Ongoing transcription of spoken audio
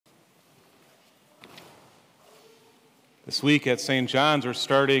This week at St. John's, we're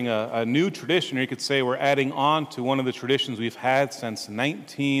starting a new tradition, or you could say we're adding on to one of the traditions we've had since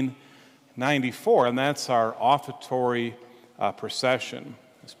 1994, and that's our offertory procession.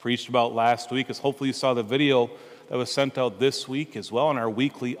 As preached about last week, as hopefully you saw the video that was sent out this week as well in our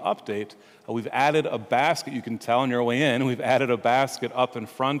weekly update. We've added a basket, you can tell on your way in, we've added a basket up in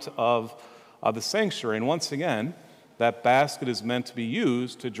front of the sanctuary, and once again, that basket is meant to be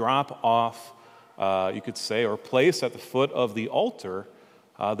used to drop off you could say, or place at the foot of the altar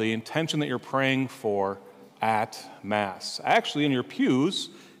the intention that you're praying for at Mass. Actually, in your pews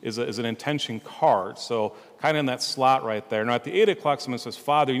is an intention card, so kind of in that slot right there. Now, at the 8 o'clock, someone says,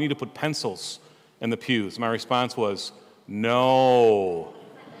 "Father, you need to put pencils in the pews." My response was, no,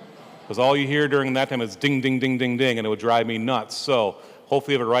 because all you hear during that time is ding, ding, ding, ding, ding, and it would drive me nuts. So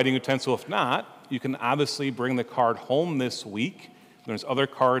hopefully you have a writing utensil. If not, you can obviously bring the card home this week. There's other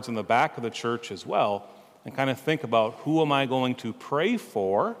cards in the back of the church as well, and kind of think about who am I going to pray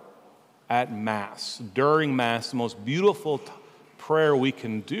for at Mass, during Mass, the most beautiful prayer we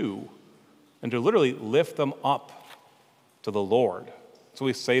can do, and to literally lift them up to the Lord. So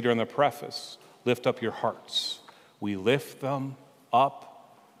we say during the preface, lift up your hearts. We lift them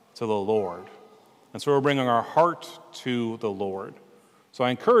up to the Lord. And so we're bringing our heart to the Lord. So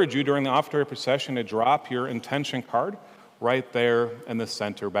I encourage you during the offertory procession to drop your intention card right there in the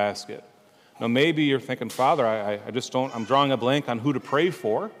center basket. Now maybe you're thinking, Father, I'm drawing a blank on who to pray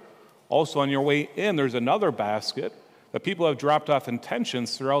for. Also on your way in, there's another basket that people have dropped off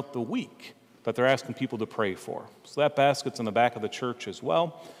intentions throughout the week that they're asking people to pray for. So that basket's in the back of the church as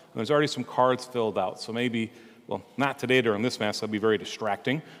well. And there's already some cards filled out. So maybe, well, not today during this Mass, that'll be very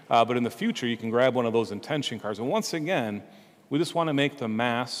distracting. But in the future, you can grab one of those intention cards. And once again, we just want to make the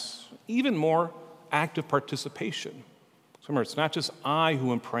Mass even more active participation. So remember, it's not just I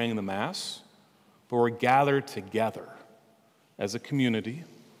who am praying the Mass, but we're gathered together as a community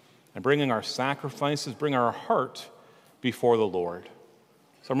and bringing our sacrifices, bring our heart before the Lord.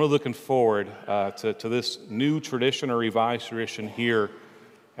 So I'm really looking forward to this new tradition or revised tradition here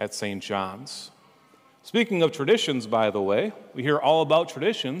at St. John's. Speaking of traditions, by the way, we hear all about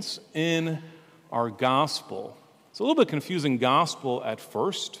traditions in our gospel. It's a little bit confusing gospel at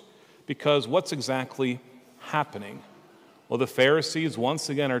first because what's exactly happening? Well, the Pharisees, once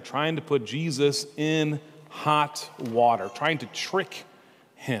again, are trying to put Jesus in hot water, trying to trick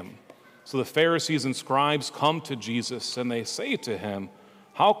him. So the Pharisees and scribes come to Jesus and they say to him,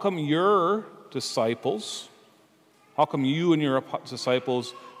 how come you and your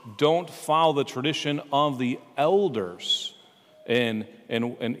disciples don't follow the tradition of the elders in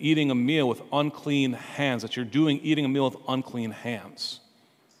eating a meal with unclean hands, that you're eating a meal with unclean hands?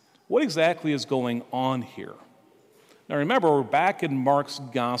 What exactly is going on here? Now remember, we're back in Mark's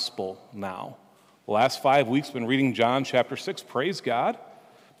gospel now. The last 5 weeks we've been reading John chapter 6, praise God,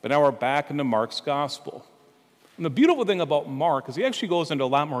 but now we're back into Mark's gospel. And the beautiful thing about Mark is he actually goes into a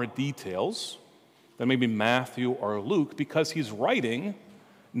lot more details than maybe Matthew or Luke, because he's writing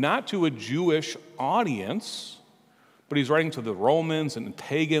not to a Jewish audience, but he's writing to the Romans and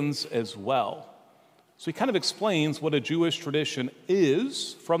pagans as well. So he kind of explains what a Jewish tradition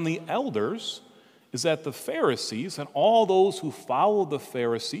is from the elders, is that the Pharisees and all those who followed the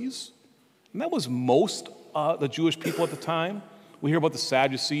Pharisees, and that was most the Jewish people at the time. We hear about the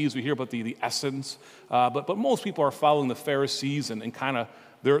Sadducees, we hear about the Essenes, but most people are following the Pharisees and kind of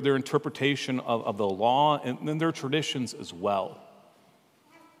their interpretation of the law and their traditions as well.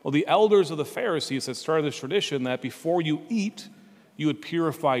 Well, the elders of the Pharisees had started this tradition that before you eat, you would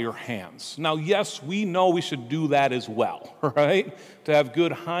purify your hands. Now, yes, we know we should do that as well, right? To have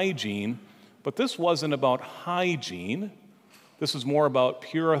good hygiene. But this wasn't about hygiene. This is more about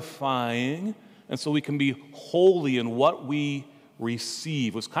purifying, and so we can be holy in what we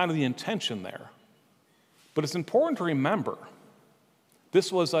receive, was kind of the intention there. But it's important to remember,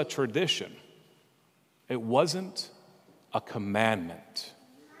 this was a tradition. It wasn't a commandment.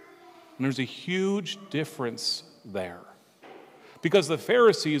 And there's a huge difference there. Because the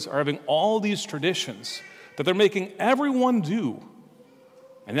Pharisees are having all these traditions that they're making everyone do,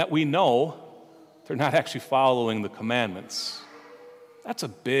 and that we know they're not actually following the commandments. That's a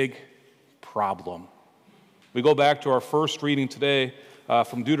big problem. We go back to our first reading today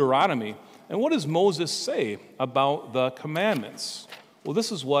from Deuteronomy. And what does Moses say about the commandments? Well,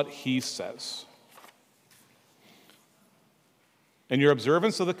 this is what he says. In your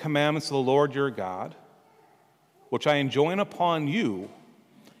observance of the commandments of the Lord your God, which I enjoin upon you,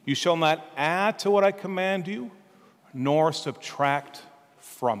 you shall not add to what I command you, nor subtract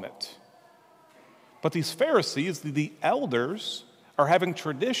from it. But these Pharisees, the elders, are having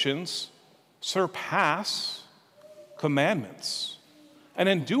traditions surpass commandments. And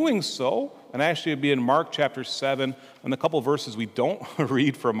in doing so, and actually it'd be in Mark chapter 7, and a couple of verses we don't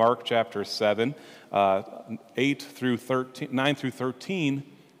read from Mark chapter 7, 9 through 13,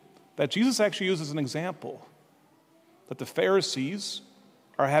 that Jesus actually uses an example. That the Pharisees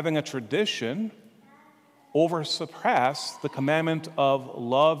are having a tradition surpass the commandment of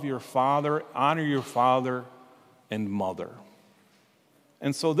love your father, honor your father and mother.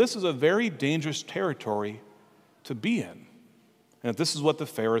 And so this is a very dangerous territory to be in. And this is what the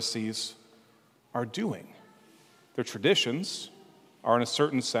Pharisees are doing. Their traditions are, in a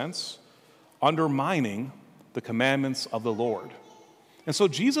certain sense, undermining the commandments of the Lord. And so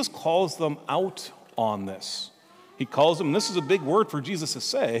Jesus calls them out on this. He calls them, and this is a big word for Jesus to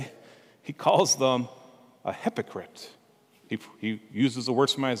say, he calls them a hypocrite. He uses the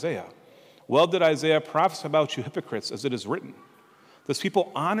words from Isaiah. Well did Isaiah prophesy about you hypocrites, as it is written. This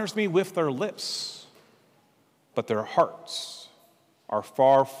people honors me with their lips, but their hearts are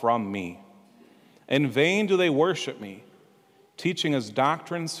far from me. In vain do they worship me, teaching as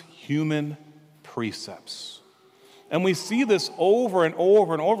doctrines human precepts. And we see this over and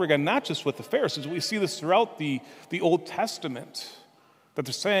over and over again, not just with the Pharisees. We see this throughout the Old Testament, that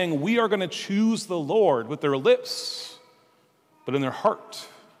they're saying, we are going to choose the Lord with their lips, but in their heart,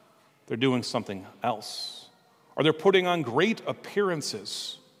 they're doing something else. Or they're putting on great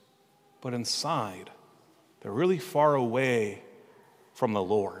appearances, but inside, they're really far away from the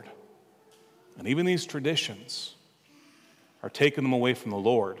Lord. And even these traditions are taking them away from the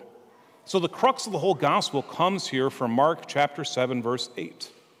Lord. So the crux of the whole gospel comes here from Mark chapter 7, verse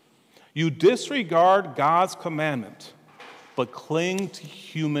 8. You disregard God's commandment, but cling to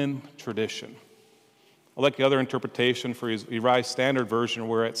human tradition. I like the other interpretation for his Revised Standard Version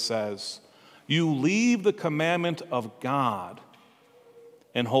where it says, you leave the commandment of God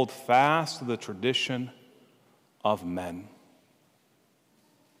and hold fast to the tradition of men.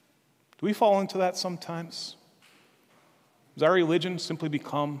 Do we fall into that sometimes? Does our religion simply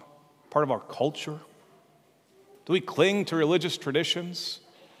become part of our culture? Do we cling to religious traditions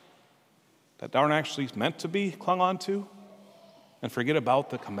that aren't actually meant to be clung on to and forget about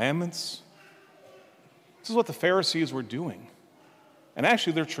the commandments? This is what the Pharisees were doing. And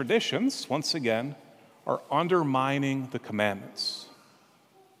actually their traditions, once again, are undermining the commandments.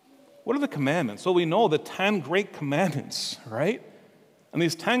 What are the commandments? Well, we know the 10 great commandments, right? And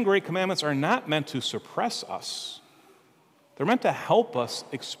these 10 great commandments are not meant to suppress us. They're meant to help us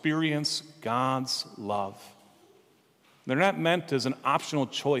experience God's love. They're not meant as an optional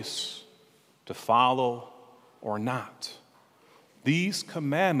choice to follow or not. These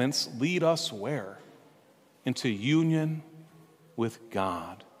commandments lead us where? Into union with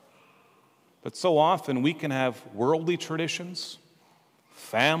God. But so often we can have worldly traditions,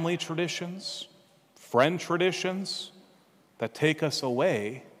 family traditions, friend traditions that take us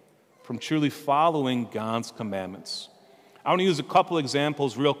away from truly following God's commandments. I want to use a couple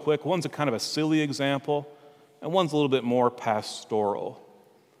examples real quick. One's a kind of a silly example, and one's a little bit more pastoral.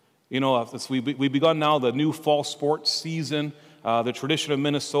 You know, we've begun now the new fall sports season. The tradition of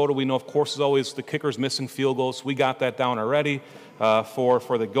Minnesota, we know, of course, is always the kickers missing field goals. We got that down already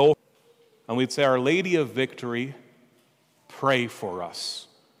for the goal. And we'd say, Our Lady of Victory, pray for us.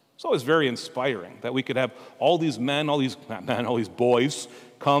 It's always very inspiring that we could have all these men, all these boys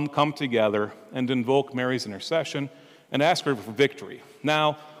come together and invoke Mary's intercession and ask her for victory.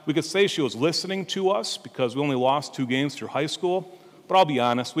 Now, we could say she was listening to us because we only lost 2 games through high school, but I'll be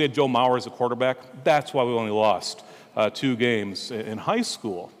honest, we had Joe Mauer as a quarterback. That's why we only lost 2 games in high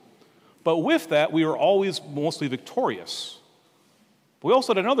school. But with that, we were always mostly victorious. We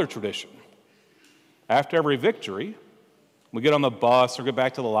also had another tradition. After every victory, we'd get on the bus or get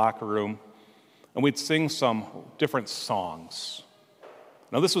back to the locker room, and we'd sing some different songs.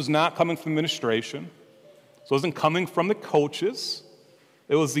 Now, this was not coming from administration. So it wasn't coming from the coaches.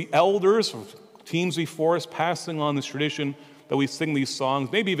 It was the elders of teams before us passing on this tradition that we sing these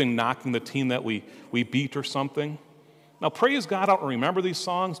songs, maybe even knocking the team that we beat or something. Now, praise God, I don't remember these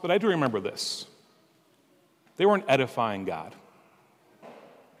songs, but I do remember this. They weren't edifying God.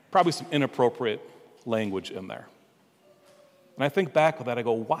 Probably some inappropriate language in there. And I think back of that, I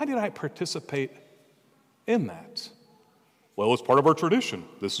go, why did I participate in that? Well, it's part of our tradition.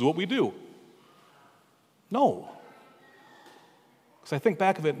 This is what we do. No. Because I think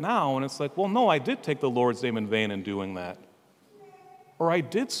back of it now, and it's like, well, no, I did take the Lord's name in vain in doing that. Or I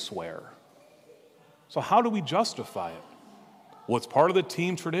did swear. So how do we justify it? Well, it's part of the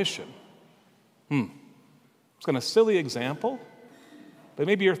team tradition. It's kind of a silly example, but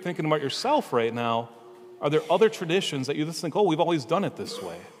maybe you're thinking about yourself right now. Are there other traditions that you just think, oh, we've always done it this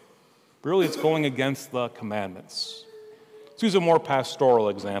way? Really, it's going against the commandments. Let's use a more pastoral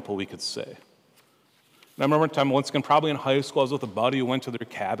example, we could say. And I remember a time, once again, probably in high school, I was with a buddy who went to their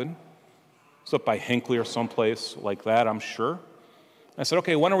cabin. It's up by Hinckley or someplace like that, I'm sure. I said,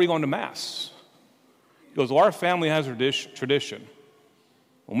 okay, when are we going to Mass? He goes, well, our family has a tradition.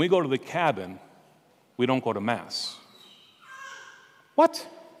 When we go to the cabin, we don't go to Mass. What?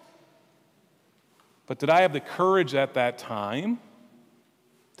 But did I have the courage at that time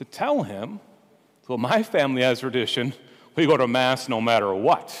to tell him, well, my family has a tradition, we go to Mass no matter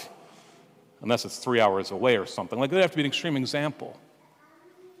what, unless it's 3 hours away or something. Like, that'd have to be an extreme example.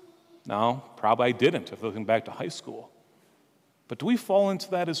 No, probably I didn't, if looking back to high school. But do we fall into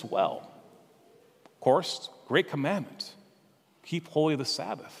that as well? Of course, great commandment. Keep holy the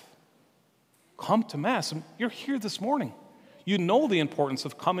Sabbath. Come to Mass. And you're here this morning. You know the importance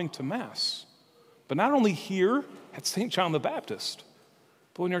of coming to Mass. But not only here at St. John the Baptist,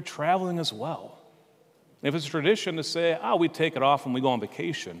 but when you're traveling as well. And if it's a tradition to say, we take it off when we go on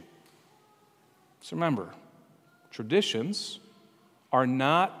vacation, just remember, traditions are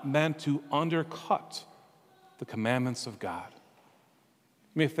not meant to undercut the commandments of God.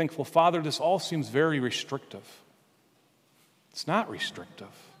 You may think, well, Father, this all seems very restrictive. It's not restrictive.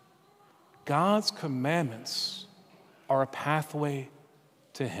 God's commandments are a pathway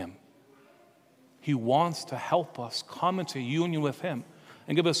to Him. He wants to help us come into union with Him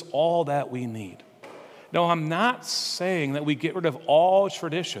and give us all that we need. No, I'm not saying that we get rid of all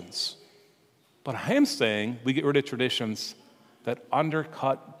traditions, but I am saying we get rid of traditions that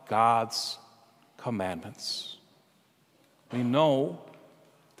undercut God's commandments. We know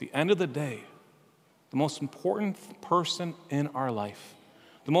at the end of the day, the most important person in our life,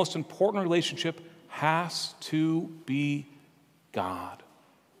 the most important relationship has to be God.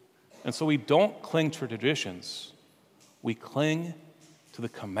 And so we don't cling to traditions. We cling to the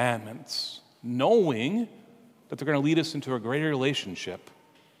commandments, knowing that they're going to lead us into a greater relationship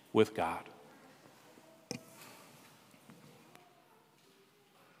with God.